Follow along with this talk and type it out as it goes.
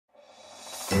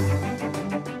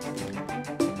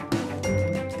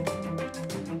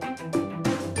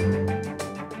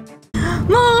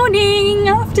Morning,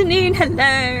 afternoon, hello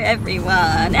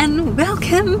everyone, and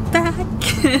welcome back.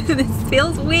 This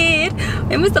feels weird.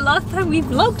 When was the last time we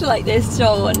vlogged like this,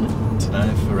 Sean?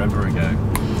 Forever ago.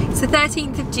 It's the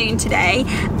 13th of June today,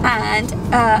 and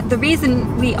the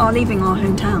reason we are leaving our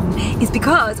hometown is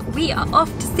because we are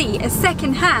off to see a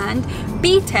second-hand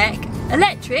Batec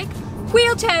electric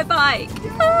wheelchair bike.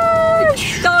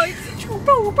 So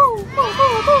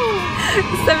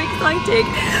exciting,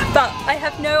 but I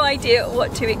have no idea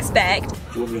what to expect. Do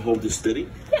you want me to hold this steady?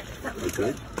 Yeah.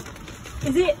 Okay.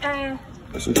 Is it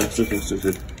That's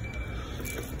good.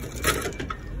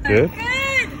 Good?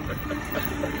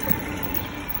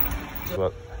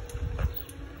 What?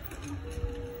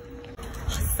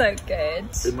 So good.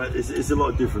 It's a lot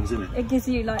of difference, isn't it? It gives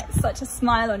you like such a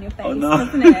smile on your face, Oh, no.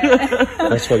 doesn't it?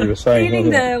 That's what you were saying.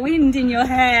 Feeling the wind in your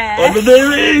hair. Oh, but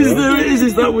there is.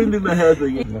 It's that wind in the hair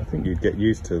thing. I think you'd get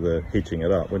used to the hitching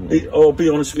it up, wouldn't you? I'll be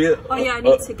honest with you. Oh yeah, I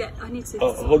need to.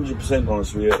 100%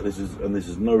 honest with you. This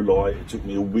is no lie. It took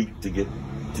me a week to get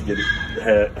it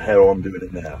how I'm doing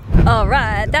it now. All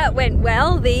right, that went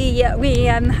well. We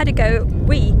had a go.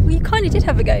 We kind of did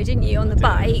have a go, didn't you, on the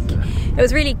bike? It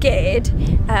was really good.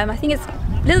 I think it's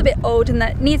a little bit old and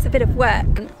that needs a bit of work.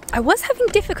 I was having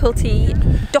difficulty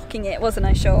docking it, wasn't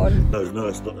I, Sean? No,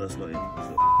 it's not. That's not it. Is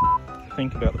it?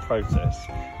 Think about the process.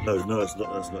 No, it's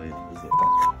not. That's not it. Is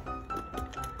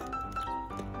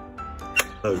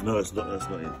it? No, it's not. That's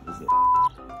not it. Is it?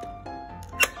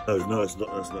 No, it's not.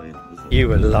 That's not it. Is it? You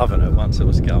were loving it once it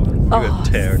was going. You were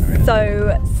tearing around.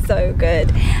 So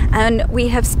good. And we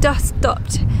have just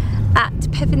stopped at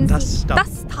Pevensey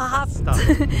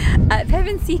at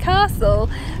Pevensey Castle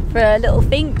for a little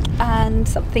think and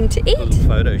something to eat. A little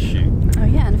photo shoot. Oh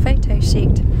yeah, and a photo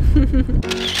shoot.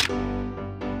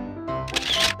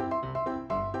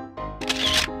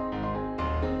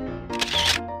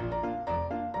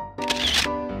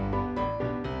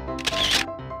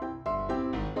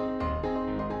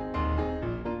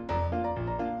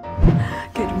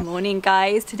 Good morning,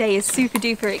 guys. Today is super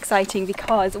duper exciting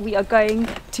because we are going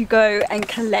to go and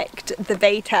collect the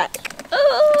Batec.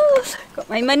 Oh, got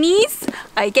my monies.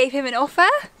 I gave him an offer.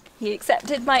 He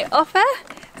accepted my offer.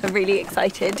 I'm really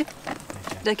excited.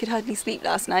 I could hardly sleep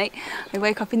last night. I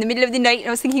woke up in the middle of the night and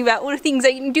I was thinking about all the things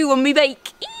I can do on my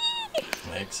bike.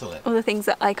 Excellent. All the things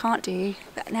that I can't do.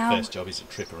 But now... First job is a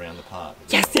trip around the park.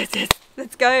 Yes.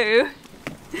 Let's go.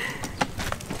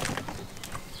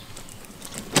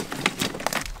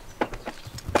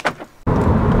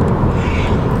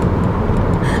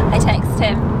 I text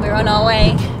him, we're on our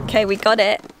way. Okay, we got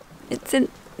it. It's in,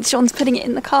 Sean's putting it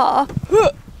in the car.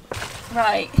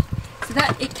 Right, so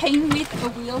that it came with a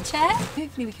wheelchair.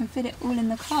 Hopefully we can fit it all in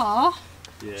the car.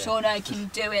 Yeah. Sean, I can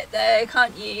do it though,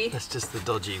 can't you? That's just the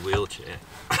dodgy wheelchair.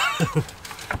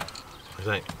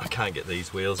 I can't get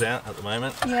these wheels out at the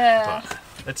moment. Yeah. But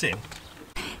it's in.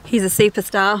 He's a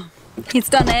superstar. He's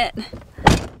done it.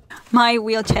 My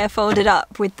wheelchair folded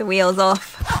up with the wheels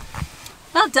off.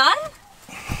 Well done.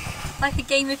 Like a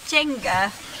game of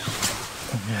Jenga.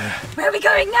 Yeah. Where are we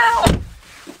going now? I'm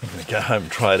going to go home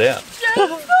and try it out.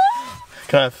 Yes.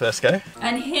 Can I have first go?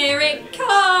 And here it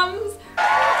comes.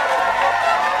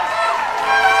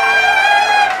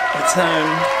 It's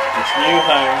home. It's new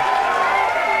home.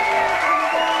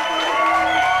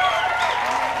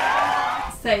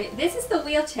 So this is the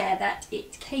wheelchair that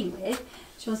it came with.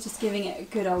 Sean's just giving it a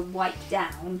good old wipe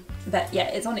down. But yeah,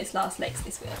 it's on its last legs,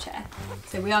 this wheelchair.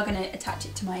 So we are going to attach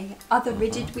it to my other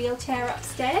rigid wheelchair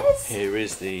upstairs. Here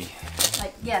is the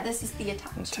this is the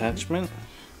attachment.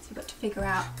 So we've got to figure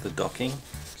out the docking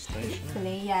station.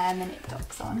 Hopefully, yeah, and then it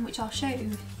docks on, which I'll show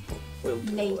you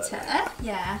later.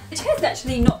 Yeah. The chair's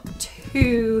actually not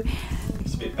too...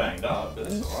 It's a bit banged up, but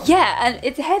it's alright. Yeah, and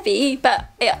it's heavy, but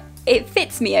it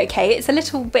fits me okay. It's a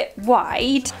little bit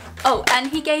wide. Oh, and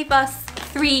he gave us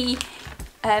 3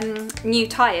 new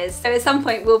tyres. So at some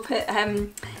point we'll put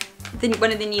one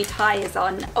of the new tyres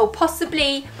on. Oh,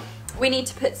 possibly we need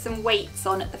to put some weights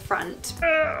on at the front.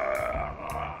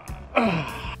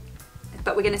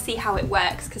 But we're going to see how it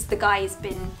works because the guy's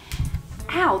been...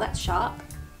 Ow, that's sharp.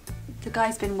 The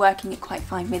guy's been working it quite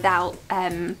fine without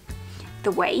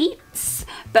the weights.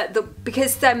 But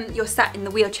because you're sat in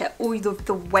the wheelchair, all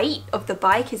the weight of the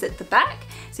bike is at the back.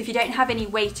 So if you don't have any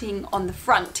weighting on the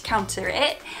front to counter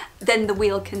it, then the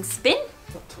wheel can spin.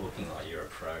 Stop talking like you're a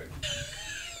pro.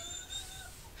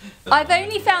 I've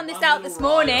only found this out this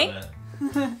morning.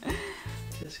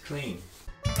 Just clean.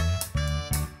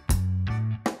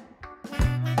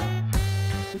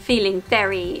 feeling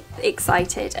very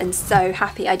excited and so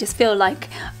happy. I just feel like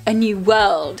a new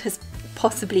world has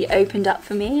possibly opened up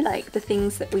for me, like the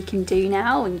things that we can do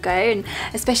now and go, and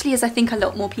especially as I think a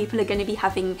lot more people are going to be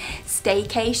having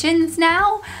staycations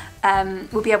now.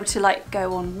 We'll be able to like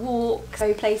go on walks,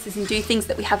 go places and do things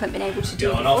that we haven't been able to do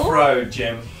before. Going off-road,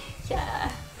 Jim.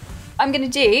 Yeah. What I'm going to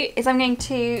do is I'm going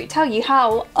to tell you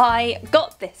how I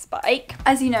got this bike.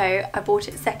 As you know, I bought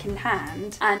it second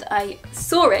hand and I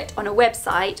saw it on a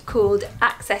website called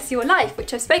Access Your Life,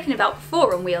 which I've spoken about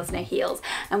before on Wheels No Heels.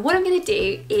 And what I'm going to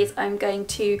do is I'm going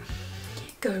to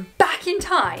go back in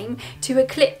time to a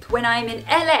clip when I'm in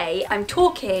LA. I'm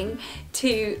talking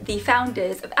to the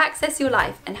founders of Access Your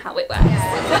Life and how it works.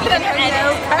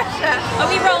 No pressure. Are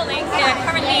we rolling? Yeah,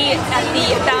 currently at the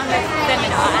download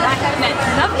seminar and I have met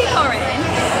lovely Lauren,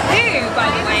 who,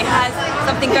 by the way, has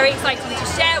something very exciting to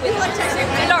share with us. So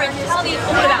Lauren, tell me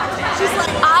all about it.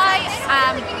 I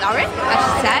am Lauren, as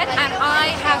she said, and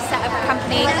I have set up a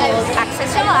company called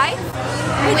Access Your Life,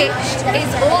 which is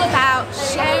all about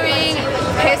sharing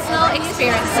personal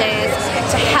experiences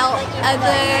to help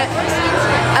other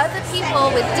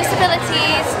people with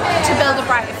disabilities to build a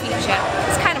brighter future.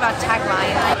 It's kind of our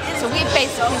tagline. So we've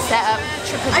basically set up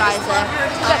TripAdvisor,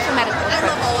 but for medical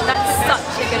trips. That's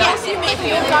such a good idea. If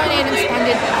you're going in and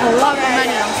spending a lot of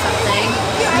money on something,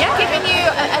 giving you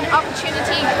an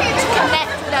opportunity to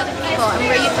connect with other people and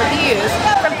read reviews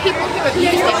from people who have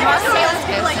used it, not a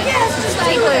salesperson,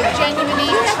 people who have genuinely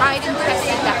tried and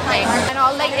tested that thing. And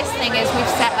our latest thing is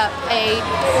we've set up a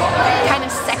kind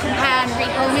of second-hand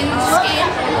rehoming scheme.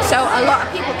 So a lot of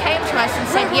people came to us and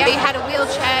said, yeah, we had a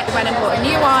wheelchair, we went and bought a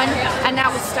new one, and now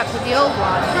we're stuck with the old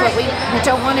one. But we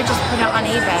don't want to just put it on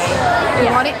eBay. We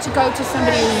want it to go to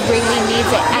somebody who really needs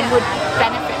it and would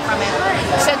benefit from it.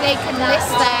 So they can list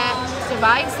their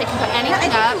device, they can put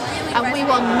anything up, and we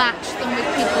will match them with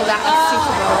people that are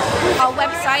suitable. Our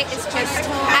website is just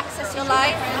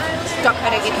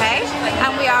accessyourlife.co.uk,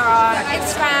 and we are on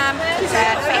Instagram,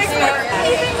 Facebook.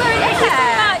 Thank you so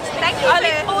much. Thank you. I'll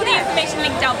leave all the information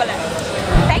linked down below.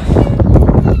 Thank you.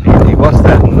 Hey, what's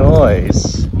that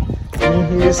noise?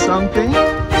 Can you hear something?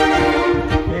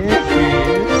 There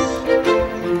she is.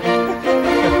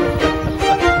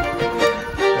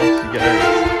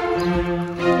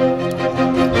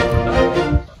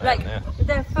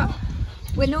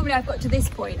 When normally I've got to this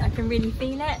point, I can really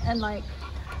feel it, and like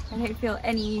I don't feel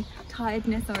any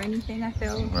tiredness or anything. I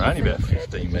feel We're only about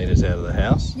 15 metres out of the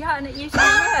house. Yeah, and it usually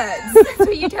works. That's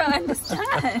what you don't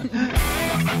understand.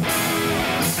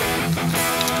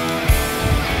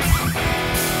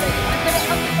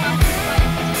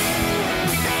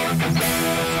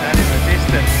 That in the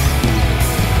distance.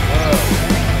 Whoa.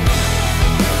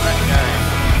 Where's that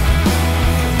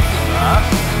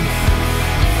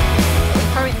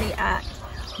going? Currently at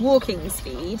walking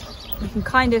speed. You can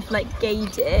kind of like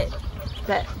gauge it,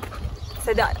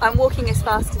 so that I'm walking as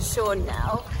fast as Sean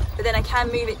now, but then I can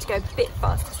move it to go a bit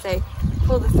faster. So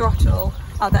for the throttle,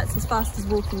 oh, that's as fast as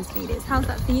walking speed is. How's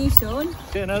that for you, Sean?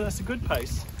 Yeah, no, that's a good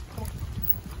pace.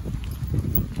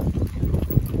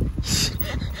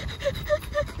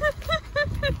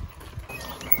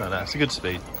 No, it's a good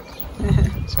speed.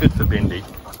 It's good for Bindi.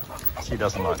 She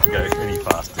doesn't like to go any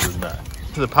faster than that.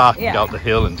 To the park and go up the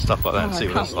hill and stuff like that and see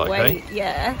what it's like, eh?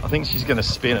 Yeah. I think she's going to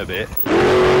spin a bit. She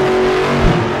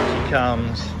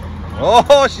comes.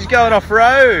 Oh, she's going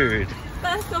off-road.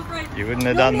 First off-road. You wouldn't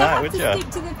have done that, would you? I have to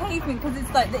stick to the pavement because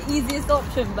it's like the easiest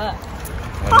option, but...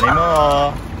 Not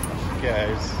anymore. She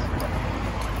goes.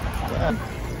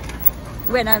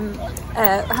 When I'm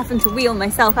having to wheel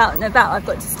myself out and about, I've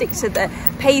got to stick to the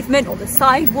pavement or the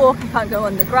sidewalk. I can't go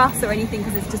on the grass or anything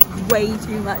because it's just way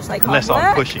too much like Unless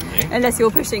I'm pushing you. Unless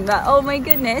you're pushing that. Oh my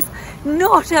goodness,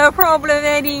 not a problem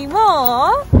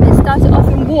anymore. I started off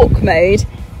in walk mode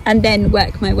and then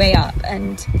work my way up,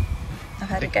 and I've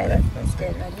had to go. That's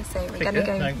good. Ready? So we're going to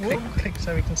go walk. Click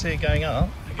so we can see it going up.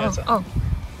 It goes up. Oh.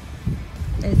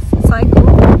 It's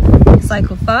cycle.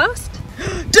 Cycle fast.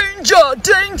 Danger!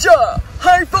 Danger!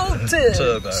 High voltage!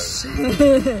 Turbo.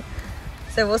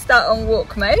 So we'll start on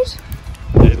walk mode.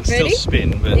 It'll still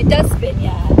spin, but it does spin,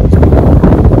 yeah.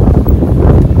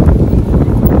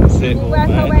 that's it. We'll work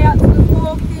our way up to the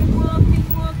walking,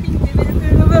 give it a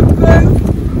bit of a boost.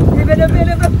 Give it a bit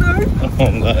of a boost. Oh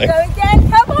no. Go again,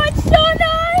 come on,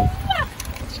 Shauna!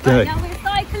 Right, now we're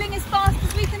cycling as fast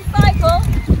as we can cycle.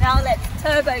 Now let's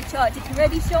turbocharge it. You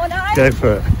ready, Shauna? Go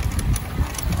for it.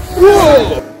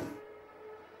 Whoa!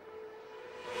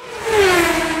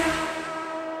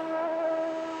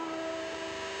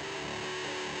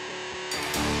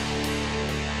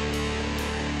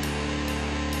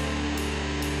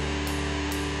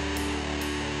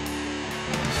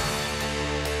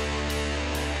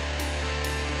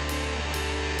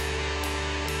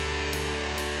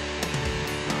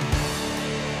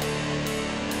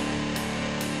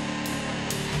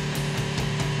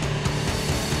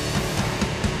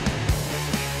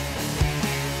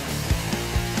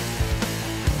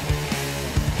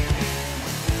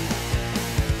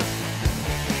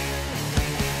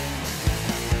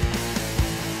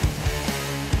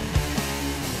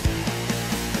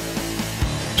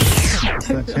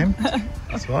 Tim?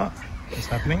 That's what? What's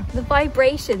happening? The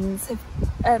vibrations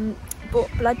have brought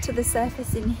blood to the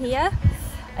surface in here,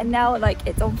 and now like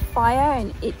it's on fire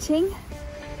and itching.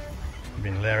 You've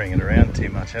been layering it around too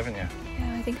much, haven't you?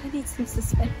 Yeah, I think I need some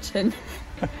suspension.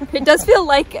 It does feel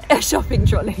like a shopping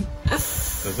trolley.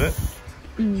 Does it?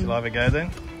 Shall I have a go then?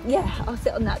 Yeah, I'll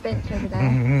sit on that bench over there.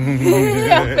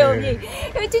 Yeah, I'll film you.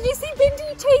 Did you see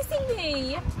Bindi chasing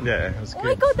me? Yeah, it was good. Oh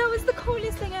my god, that was the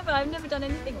coolest thing ever. I've never done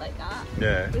anything like that.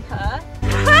 Yeah. With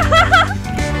her.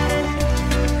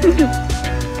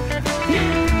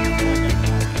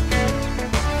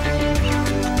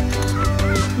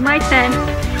 My turn.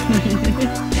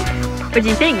 What do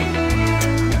you think?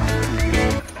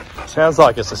 Sounds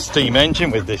like it's a steam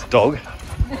engine with this dog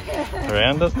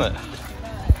around, doesn't it?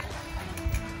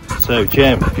 So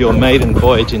Jem, your maiden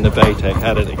voyage in the Batec,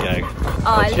 how did it go? Oh,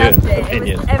 I What's your loved it. opinion?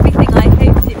 It was everything I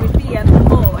hoped it would be and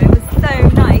more. It was so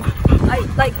nice. I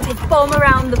like to bomb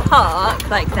around the park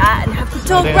like that and have the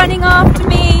dog running after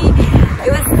me.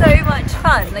 It was so much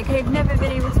fun. Like I'd never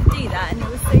been able to do that, and it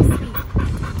was so sweet.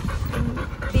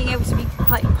 And being able to be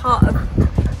like part of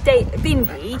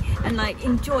Bindi and like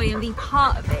enjoy and be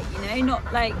part of it, you know,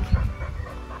 not like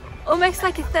almost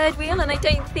like a third wheel. And I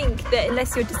don't think that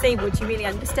unless you're disabled you really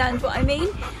understand what I mean.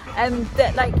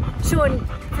 That like Sean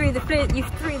threw the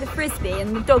frisbee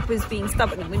and the dog was being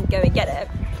stubborn and wouldn't go and get it.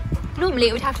 Normally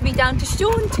it would have to be down to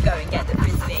Sean to go and get the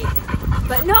frisbee,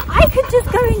 but no, I could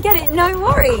just go and get it, no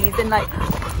worries. And like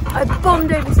I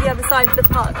bombed over to the other side of the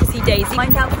park to see Daisy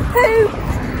find out for poo.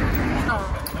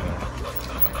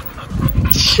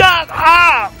 Shut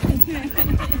up!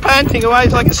 Panting away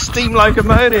like a steam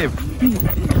locomotive.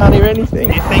 Can't hear anything.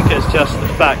 Do you think it's just the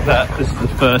fact that this is the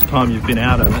first time you've been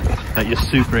out on it, that you're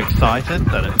super excited,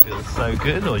 that it feels so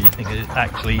good, or you think it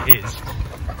actually is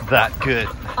that good?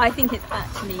 I think it's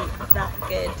actually that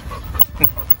good.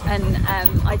 And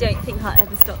I don't think I'll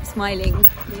ever stop smiling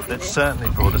using It's this. certainly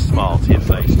brought a smile to your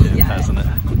face, Jim, Yeah. hasn't it?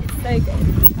 It's so good.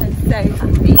 I'm so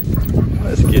happy.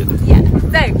 That's good. Yeah, so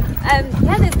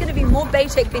yeah, there's going to be more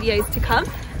Batec videos to come,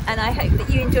 and I hope that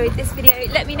you enjoyed this video.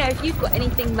 Let me know if you've got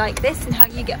anything like this and how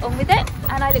you get on with it,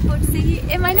 and I look forward to seeing you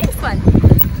in my next one.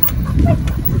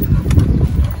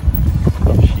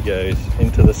 Off she goes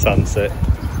into the sunset.